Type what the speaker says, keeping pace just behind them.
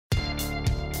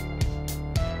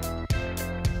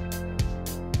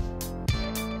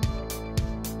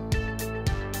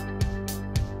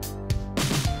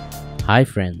Hi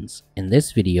friends, in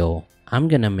this video, I'm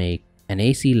gonna make an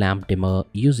AC lamp dimmer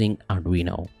using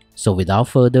Arduino. So without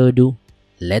further ado,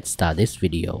 let's start this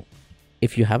video.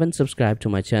 If you haven't subscribed to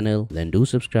my channel, then do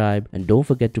subscribe and don't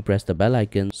forget to press the bell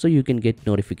icon so you can get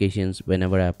notifications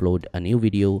whenever I upload a new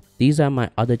video. These are my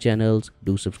other channels,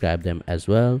 do subscribe them as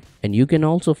well. And you can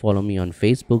also follow me on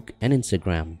Facebook and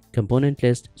Instagram. Component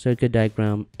list, circuit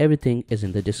diagram, everything is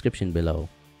in the description below.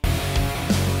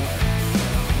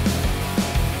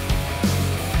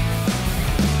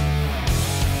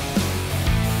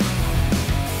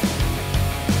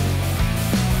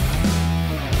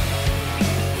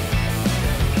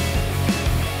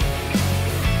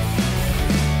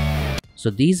 So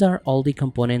these are all the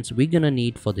components we're gonna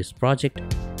need for this project.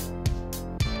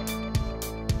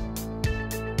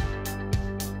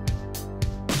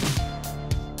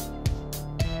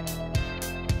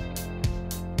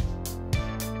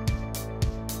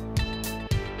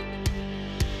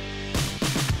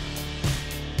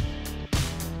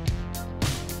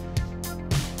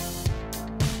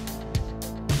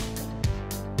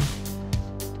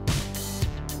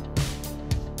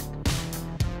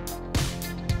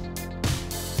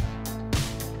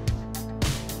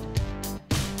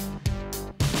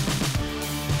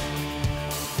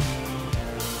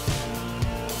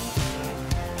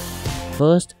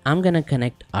 First, I'm gonna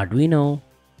connect Arduino.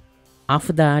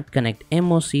 After that, connect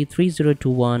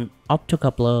MOC3021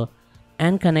 optocoupler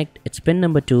and connect its pin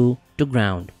number 2 to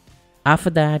ground. After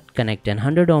that, connect an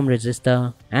 100 ohm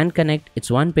resistor and connect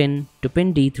its one pin to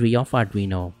pin D3 of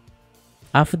Arduino.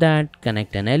 After that,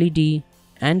 connect an LED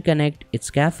and connect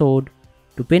its cathode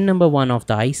to pin number 1 of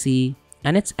the IC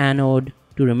and its anode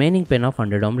to remaining pin of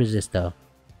 100 ohm resistor.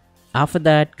 After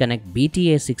that, connect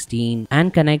BTA16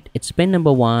 and connect its pin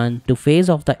number 1 to phase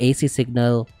of the AC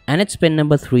signal and its pin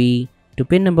number 3 to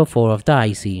pin number 4 of the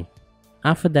IC.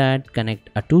 After that, connect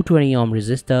a 220 ohm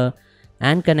resistor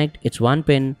and connect its one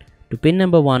pin to pin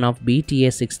number 1 of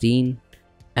BTA16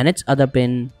 and its other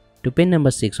pin to pin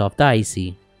number 6 of the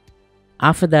IC.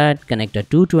 After that, connect a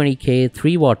 220K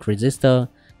 3 watt resistor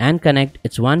and connect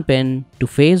its one pin to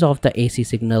phase of the AC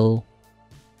signal.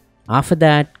 After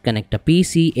that, connect a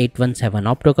PC817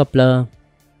 optocoupler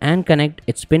and connect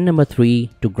its pin number 3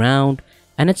 to ground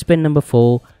and its pin number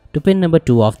 4 to pin number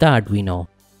 2 of the Arduino.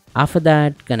 After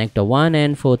that, connect a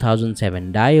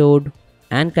 1N4007 diode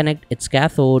and connect its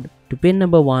cathode to pin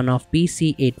number 1 of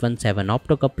PC817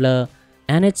 optocoupler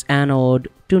and its anode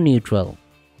to neutral.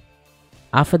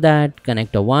 After that,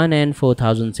 connect a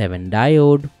 1N4007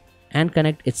 diode and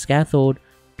connect its cathode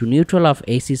to neutral of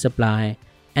AC supply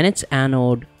and its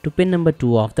anode to pin number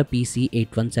 2 of the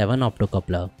PC817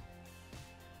 optocoupler.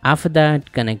 After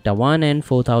that, connect a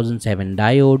 1N4007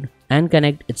 diode and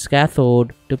connect its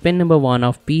cathode to pin number 1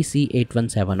 of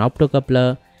PC817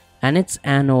 optocoupler and its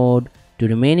anode to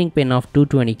remaining pin of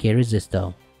 220K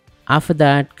resistor. After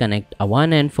that, connect a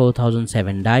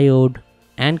 1N4007 diode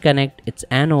and connect its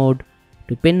anode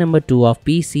to pin number 2 of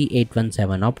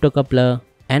PC817 optocoupler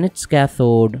and its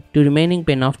cathode to remaining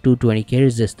pin of 220K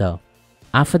resistor.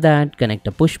 After that, connect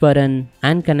a push button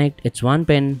and connect its one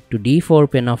pin to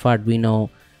D4 pin of Arduino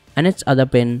and its other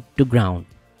pin to ground.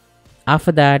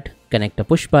 After that, connect a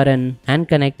push button and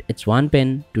connect its one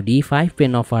pin to D5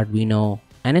 pin of Arduino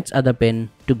and its other pin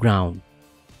to ground.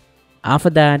 After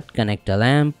that, connect a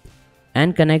lamp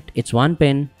and connect its one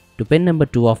pin to pin number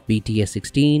 2 of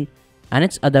BTA16 and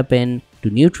its other pin to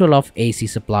neutral of AC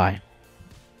supply.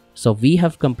 So we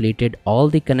have completed all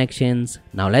the connections.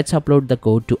 Now let's upload the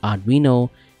code to Arduino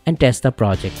and test the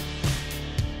project.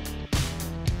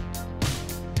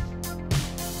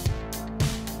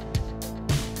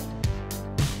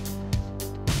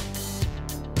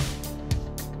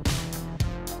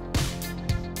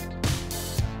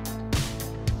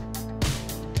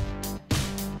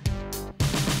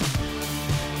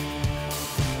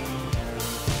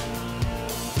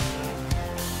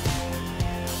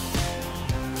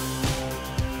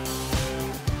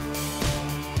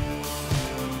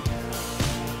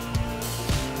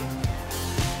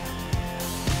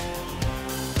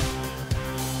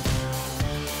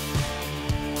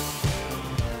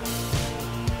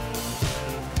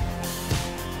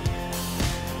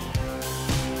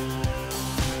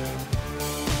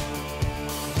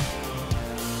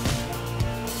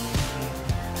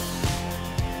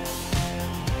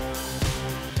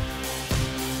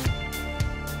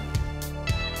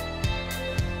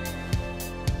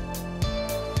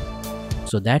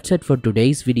 So that's it for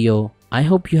today's video. I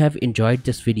hope you have enjoyed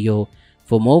this video.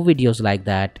 For more videos like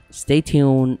that, stay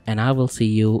tuned and I will see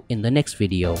you in the next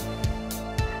video.